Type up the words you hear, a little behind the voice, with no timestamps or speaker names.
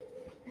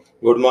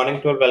Good morning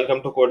to all.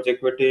 Welcome to Coach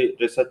Equity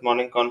Research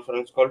Morning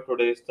Conference Call.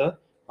 Today is the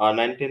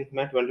 19th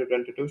May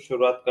 2022।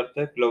 शुरुआत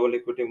करते हैं global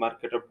equity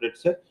market update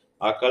से।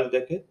 कल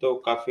देखें तो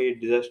काफी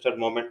डिजास्टर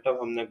मोमेंटम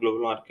हमने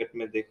ग्लोबल मार्केट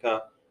में देखा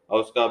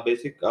और उसका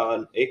बेसिक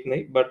एक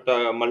नहीं but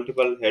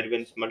multiple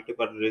headwinds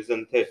multiple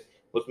reason थे।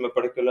 उसमें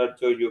पर्टिकुलर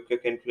जो यूके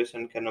के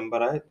इन्फ्लेशन के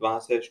नंबर आए वहां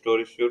से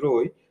स्टोरी शुरू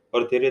हुई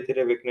और धीरे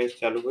धीरे वीकनेस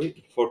चालू हुई।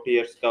 40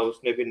 इयर्स का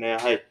उसने भी नया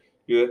हाई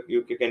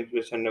यूके के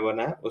इन्फ्लेशन ने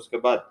बनाया। उसके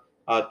बाद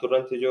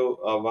तुरंत ही जो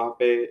वहाँ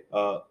पे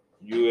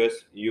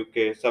यूएस,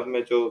 यूके सब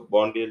में जो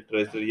बॉन्ड यील्ड,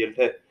 ट्रेजरी यील्ड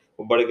है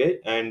वो बढ़ गई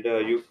एंड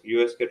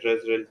यूएस के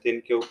ट्रेजरी यील्ड 3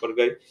 के ऊपर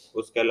गई।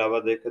 उसके अलावा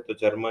देखें तो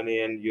Germany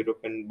and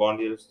European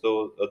bond yields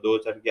तो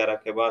 2011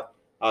 के बाद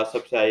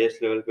सबसे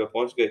हाईएस्ट लेवल पे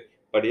पहुंच गई।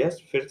 पर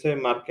यस फिर से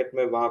मार्केट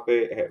में वहाँ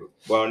पे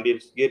बॉन्ड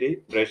यील्ड्स गिरी,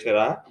 प्रेशर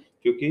आया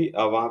क्योंकि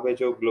वहाँ पे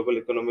जो ग्लोबल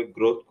इकोनॉमिक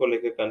ग्रोथ को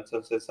लेके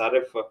कंसर्न है सारे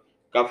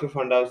काफी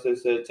फंड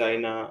हाउसेस है,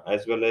 China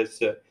as well as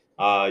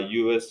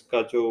US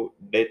का जो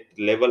डेथ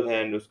लेवल है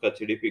एंड उसका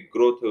जीडीपी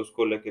ग्रोथ है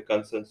उसको लेके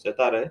कंसर्न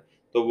जता रहे।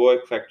 तो वो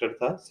एक फैक्टर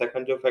था।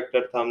 सेकंड जो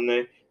फैक्टर था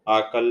हमने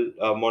कल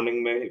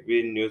मॉर्निंग में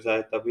भी न्यूज़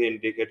आया तभी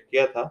इंडिकेट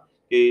किया था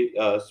कि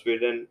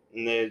स्वीडन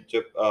ने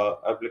जब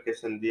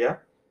एप्लीकेशन दिया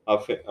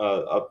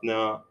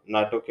अपना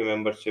नाटो की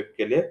मेंबरशिप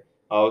के लिए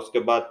उसके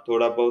बाद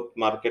थोड़ा बहुत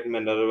मार्केट में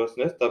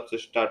नर्वसनेस तब से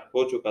स्टार्ट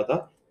हो चुका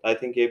था। आई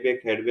थिंक ये भी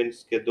एक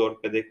हेडविंड्स के दौर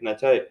पे देखना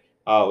चाहे।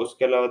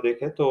 उसके अलावा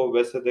देखें तो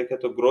वैसे देखें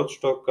तो ग्रोथ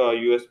स्टॉक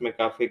यूएस में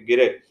काफी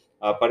गिरे।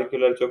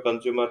 पर्टिकुलर जो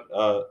कंज्यूमर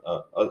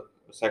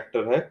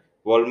सेक्टर है,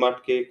 वॉलमार्ट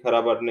की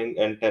खराब अर्निंग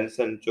एंड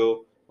टेंसेंट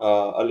जो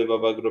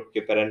अलीबाबा ग्रुप के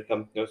पेरेंट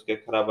कंपनी उसके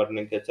खराब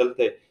अर्निंग के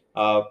चलते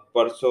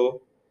परसों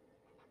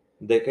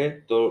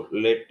देखें तो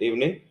लेट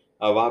इवनिंग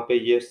वहाँ पे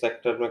ये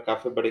सेक्टर में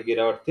काफी बड़ी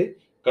गिरावट थी।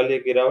 कल ये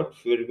गिरावट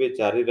फिर भी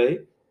जारी रही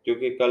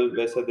क्योंकि कल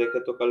वैसे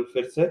देखें तो कल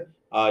फिर से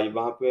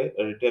वहाँ पे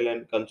retail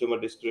and consumer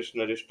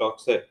discretionary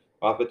stocks है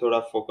वहाँ पे थोड़ा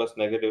फोकस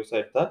नेगेटिव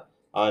साइड था।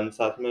 एंड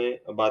साथ में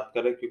बात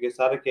करें क्योंकि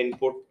सारे के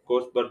इनपुट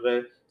कॉस्ट बढ़ रहे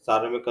हैं,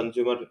 सारे में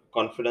कंज्यूमर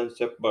कॉन्फिडेंस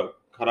जब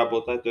खराब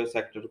होता है तो ये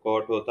सेक्टर को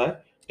हर्ट होता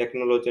है।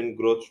 Technology and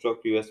growth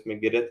stock US में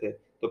गिरे थे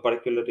तो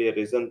पर्टिकुलर ये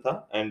रीजन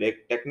था एंड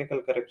एक टेक्निकल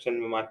करेक्शन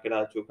में मार्केट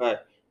आ चुका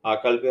है।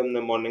 कल भी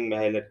हमने मॉर्निंग में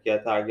हाइलाइट किया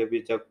था, आगे भी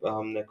जब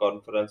हमने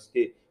कॉन्फ्रेंस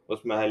की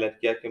उसमें हाइलाइट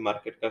किया कि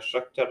मार्केट का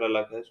स्ट्रक्चर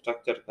अलग है,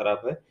 स्ट्रक्चर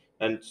खराब है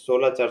एंड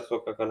 16,400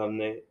 का कल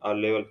हमने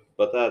लेवल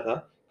बताया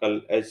था।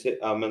 कल ऐसे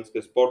मीन्स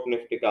के स्पॉट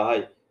निफ्टी का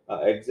हाई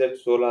एग्जैक्ट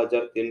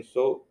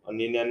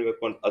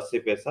 16,399.80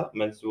 पैसा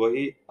मीन्स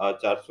वही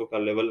 400 का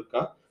लेवल का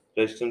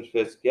रेजिस्टेंस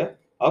फेस किया।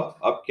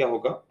 अब क्या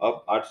होगा?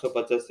 अब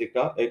 885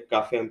 का एक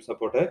काफी अहम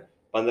सपोर्ट है,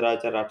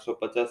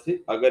 15,885।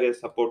 अगर ये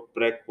सपोर्ट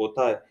ब्रेक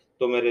होता है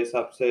तो मेरे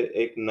हिसाब से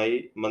एक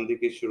नई मंदी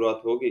की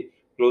शुरुआत होगी।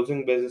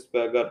 क्लोजिंग बेसिस पे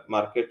अगर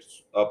मार्केट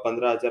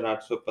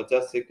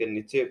 15,885 के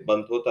नीचे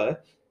बंद होता है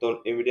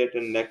तो immediate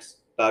next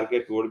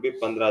target would be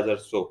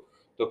 15,100।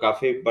 तो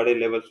काफी बड़े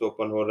लेवल्स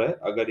ओपन हो रहे हैं।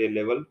 अगर ये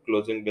लेवल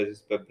क्लोजिंग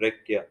बेसिस पे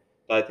ब्रेक किया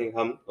तो आई थिंक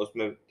हम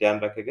उसमें ध्यान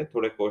रखेंगे,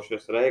 थोड़े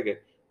कॉशियस रहेंगे।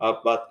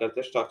 अब बात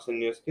करते हैं स्टॉक्स एंड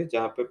न्यूज़ की,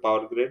 जहाँ पे power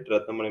grid,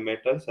 Ratnamani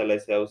metals,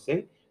 LIC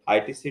housing,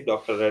 ITC,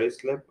 doctor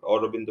Reddy's lab,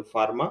 Aurobindo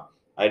pharma,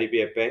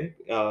 IDBI bank,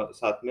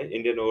 साथ में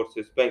इंडियन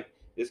ओवरसीज बैंक,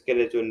 इसके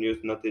लिए जो न्यूज़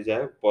नतीजा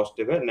है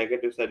पॉजिटिव है।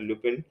 Negative side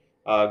Lupin,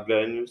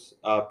 Granules,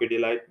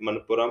 Pidilite,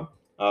 Manappuram,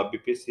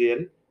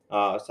 BPCL,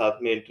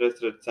 साथ में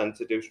इंटरेस्ट रेट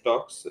सेंसिटिव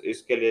स्टॉक्स,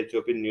 इसके लिए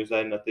जो भी न्यूज़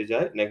आए नतीजा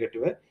है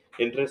नेगेटिव है।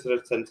 Interest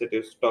rate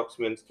sensitive stocks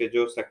means के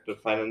जो सेक्टर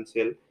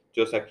फाइनेंशियल,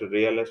 जो सेक्टर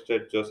रियल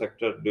एस्टेट, जो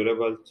सेक्टर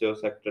ड्यूरेबल, जो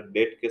सेक्टर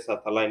डेट के साथ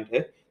अलाइंड है,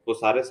 वो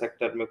सारे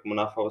सेक्टर में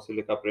मुनाफा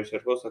वसूली का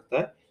प्रेशर हो सकता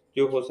है।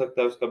 क्यों हो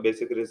सकता है उसका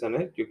बेसिक रीजन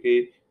है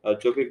क्योंकि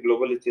जो भी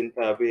ग्लोबली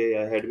चिंता अभी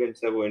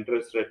हेडविंड्स है वो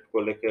इंटरेस्ट रेट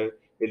को लेके,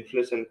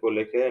 इन्फ्लेशन को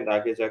लेके एंड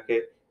आगे जाके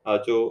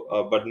जो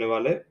बढ़ने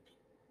वाले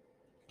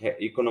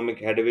इकोनॉमिक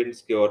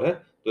हेडविंड्स की ओर है।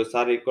 तो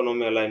सारे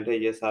इकोनॉमी अलाइन्ड है,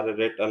 ये सारे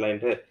रेट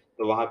अलाइन्ड है,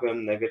 तो वहाँ पे हम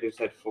नेगेटिव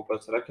साइड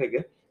फोकस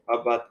रखेंगे।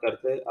 अब बात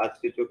करते हैं आज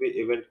के जो भी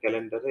इवेंट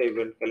कैलेंडर है।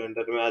 इवेंट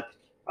कैलेंडर में आज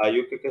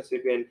यूके के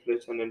CPI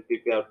inflation and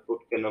PPI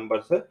output के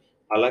नंबर्स है।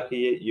 हालांकि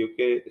ये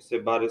यूके से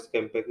बाहर इसका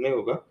इम्पैक्ट नहीं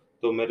होगा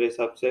तो मेरे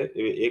हिसाब से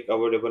एक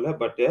अवॉइडेबल है।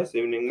 बट यस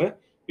इवनिंग में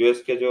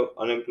यूएस के जो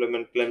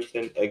unemployment claims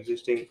and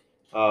existing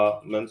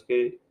months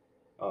के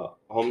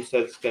होम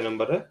सेल्स के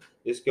नंबर है,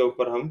 इसके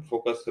ऊपर हम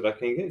फोकस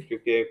रखेंगे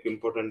क्योंकि एक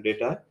इम्पोर्टेंट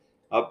डेटा है।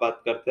 अब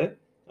बात करते हैं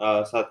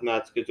साथ में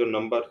आज के जो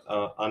नंबर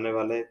आने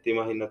वाले हैं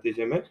तिमाही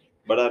नतीजे में।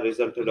 बड़ा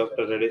रिजल्ट है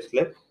डॉक्टर रेड्डीज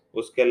लैब।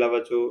 उसके अलावा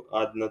जो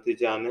आज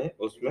नतीजे आने हैं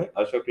उसमें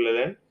Ashok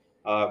Leyland,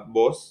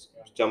 Bosch,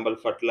 Chambal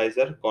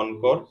fertiliser,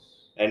 Concor,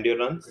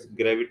 Endurance,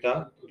 Gravita,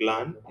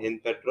 ग्लान, हिंद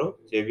पेट्रो,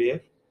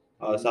 जेवीएफ,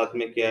 साथ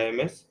में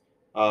केआईएमएस,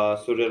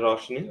 सूर्य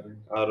रोशनी,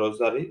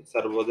 रोजगारी,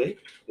 सर्वोदय,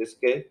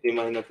 इसके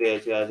तिमाही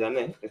नतीजे आ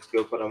जाने हैं, इसके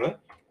ऊपर हमें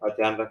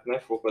ध्यान रखना है,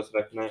 फोकस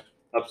रखना है।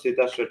 अब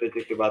सीधा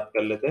स्ट्रेटेजी की बात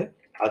कर लेते हैं।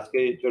 आज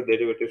की जो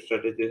डेरिवेटिव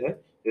स्ट्रेटेजी है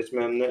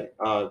इसमें हमने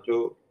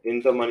जो इन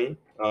द मनी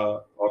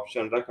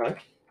ऑप्शन रखा है।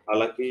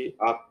 हालांकि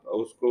आप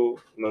उसको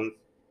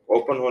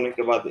ओपन होने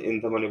के बाद इन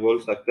द मनी बोल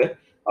सकते हैं।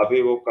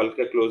 अभी वो कल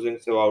के क्लोजिंग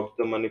से वो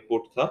आउट द मनी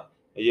पुट था।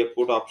 ये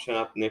पुट ऑप्शन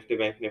आप निफ्टी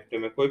बैंक निफ्टी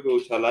में कोई भी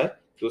उछाल आए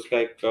तो उसका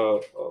एक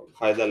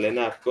फ़ायदा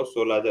लेना है आपको।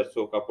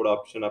 16,100 का पूरा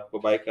ऑप्शन आपको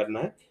बाय करना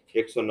है।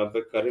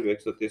 190 करीब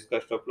 130 का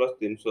स्टॉप लॉस,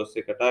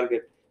 380 का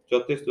टारगेट,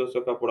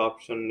 34,200 का पूरा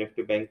ऑप्शन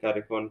निफ्टी बैंक का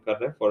रिकमेंड कर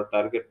रहे हैं for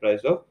target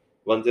price of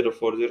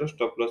 1040,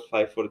 stop loss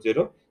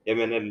 540। ये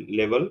मैंने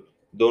लेवल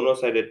दोनों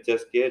साइड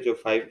एडजस्ट किए। जो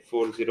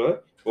 540 है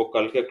वो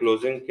कल के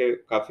क्लोजिंग के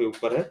काफ़ी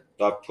ऊपर है,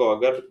 तो आपको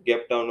अगर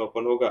गैप डाउन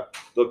ओपन होगा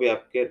तो भी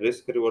आपके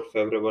रिस्क रिवॉर्ड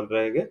फेवरेबल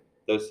रहेंगे,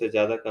 तो इससे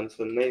ज़्यादा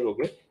कंसर्न नहीं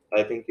होगे।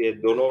 आई थिंक ये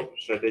दोनों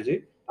स्ट्रेटेजी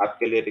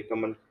आपके लिए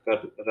रिकमेंड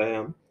कर रहे हैं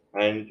हम।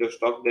 एंड जो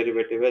स्टॉक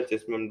डेरिवेटिव है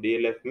जिसमें हम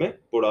डीएलएफ में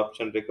पुट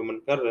ऑप्शन रिकमेंड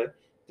कर रहे हैं,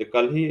 जो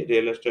कल ही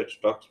रियल एस्टेट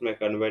स्टॉक्स में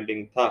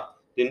कन्वर्टिंग था,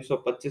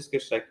 325 के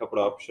स्ट्राइक का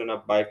पूरा ऑप्शन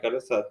आप बाय करें।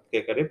 7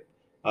 के करीब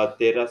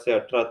 13 से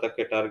 18 तक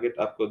के टारगेट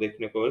आपको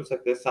देखने को मिल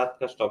सकते हैं। 7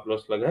 का स्टॉप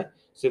लॉस लगा है,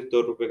 सिर्फ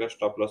 2 रुपए का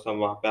स्टॉप लॉस हम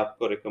वहाँ पे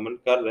आपको रिकमेंड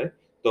कर रहे हैं,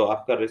 तो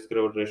आपका रिस्क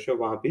रिवॉर्ड रेशियो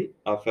वहाँ भी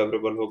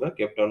फेवरेबल होगा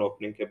कैप डाउन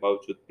ओपनिंग के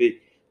बावजूद भी।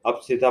 अब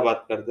सीधा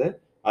बात करते हैं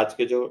आज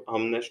के जो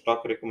हमने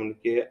स्टॉक रिकमेंड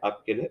किए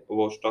आपके लिए,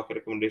 वो स्टॉक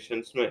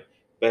रिकमेंडेशंस में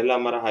पहला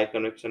हमारा हाई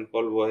कन्विक्शन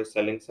कॉल वो है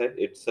selling side,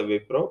 it's a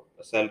Wipro.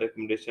 Cell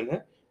recommendation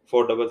है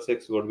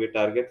 466 would be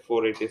target,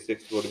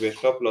 486 would be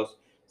stop loss.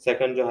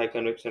 Second जो हाई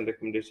कन्विक्शन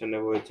रिकमेंडेशन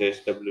है वो है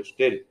जेएसडब्ल्यू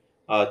स्टील,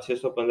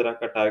 615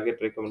 का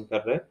टारगेट रिकमेंड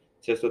कर रहे हैं,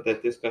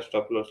 633 का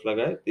स्टॉप लॉस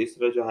लगा है।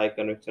 तीसरा जो हाई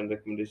कन्विक्शन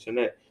रिकमेंडेशन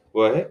है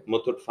वो है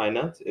Muthoot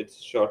finance,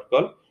 it's short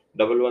call,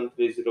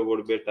 1130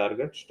 would be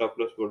target, stop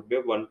loss would be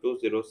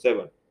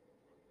 1207।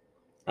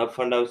 अब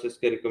फंड हाउसेस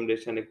के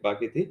रिकमेंडेशन एक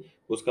बाकी थी,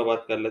 उसका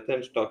बात कर लेते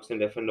हैं। Stocks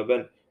in F and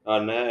Oben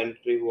नया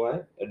एंट्री हुआ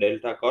है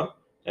delta Corp,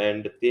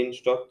 and 3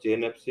 stock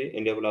जेएनएफसी,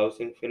 India bull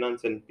housing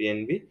finance and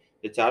PNB.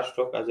 ये 4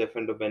 स्टॉक आज एफ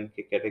एंड ओबेन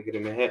की कैटेगरी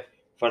में है।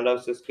 फंड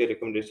हाउसेस के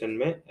रिकमेंडेशन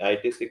में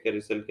आईटीसी के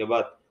रिजल्ट के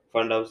बाद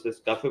फंड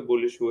हाउसेस काफी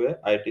बुलिश हुए हैं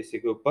आईटीसी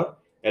के ऊपर।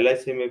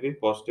 एलआईसी में भी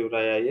पॉजिटिव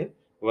राय आई है।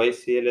 वही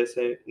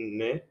सीएलएसए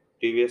ने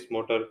टीवीएस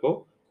मोटर को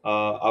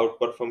आउट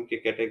परफॉर्म की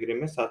कैटेगरी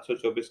में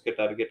 724 के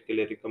टारगेट के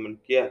लिए रिकमेंड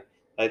किया है।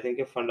 आई थिंक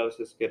ये फंड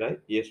हाउसेस के राय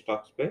ये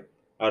स्टॉक्स पे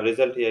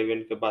रिजल्ट या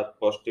इवेंट के बाद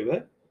पॉजिटिव है।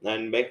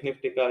 एंड बैंक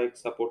निफ्टी का एक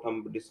सपोर्ट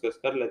हम डिस्कस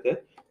कर लेते हैं।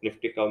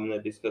 निफ्टी का हमने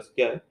डिस्कस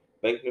किया है।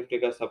 बैंक निफ्टी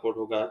का सपोर्ट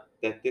होगा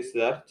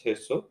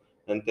 33,600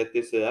 एंड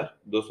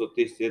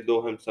 33,230। ये दो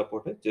हम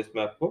सपोर्ट है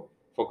जिसमें आपको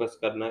फोकस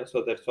करना है।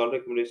 So that's all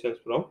recommendations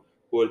from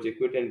Gold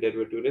Equity and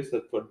Derivative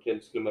Research. For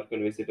details, you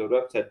can visit our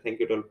website. Thank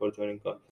you all for joining.